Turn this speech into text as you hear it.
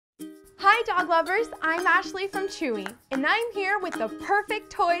Hi dog lovers, I'm Ashley from Chewy, and I'm here with the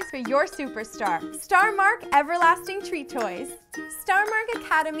perfect toys for your superstar, Starmark Everlasting Treat Toys. Starmark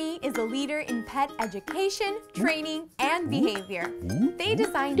Academy is a leader in pet education, training, and behavior. They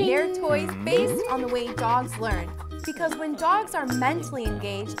design their toys based on the way dogs learn, because when dogs are mentally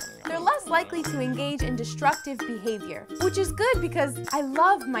engaged, they're less likely to engage in destructive behavior, which is good because I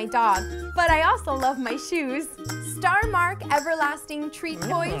love my dog, but I also love my shoes. Starmark Everlasting Treat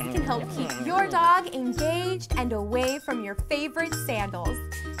Toys can help keep your dog engaged and away from your favorite sandals.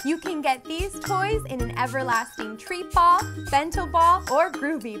 You can get these toys in an everlasting treat ball, bento ball, or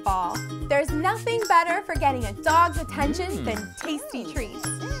groovy ball. There's nothing better for getting a dog's attention than tasty treats.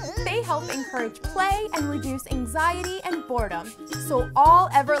 They help encourage play and reduce anxiety and boredom. So all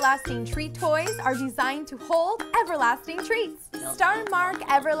everlasting treat toys are designed to hold everlasting treats. Starmark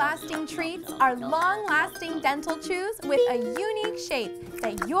Everlasting Treats are long-lasting dental chews with a unique shape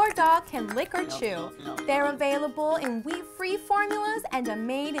that your dog can lick or chew. They're available in wheat-free formulas and a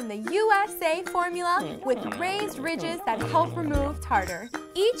made in the USA formula with raised ridges that help remove tartar.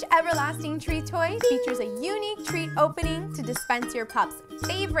 Each everlasting treat toy features a unique treat opening to dispense your pup's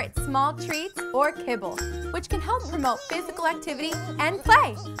favorite small treats or kibble, which can help promote physical activity and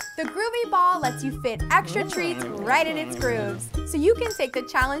play. The groovy ball lets you fit extra treats right in its grooves, so you can take the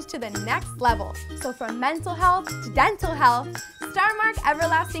challenge to the next level. So from mental health to dental health, Starmark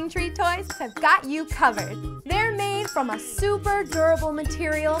Everlasting Treat Toys have got you covered. They're made from a super durable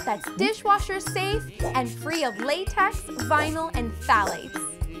material that's dishwasher safe and free of latex, vinyl, and phthalates.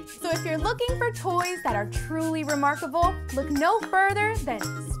 So if you're looking for toys that are truly remarkable, look no further than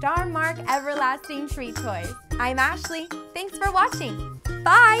Starmark Everlasting Treat Toys. I'm Ashley. Thanks for watching.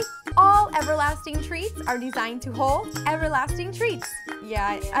 Bye! All everlasting treats are designed to hold everlasting treats.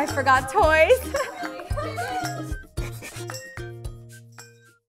 Yeah, I forgot toys.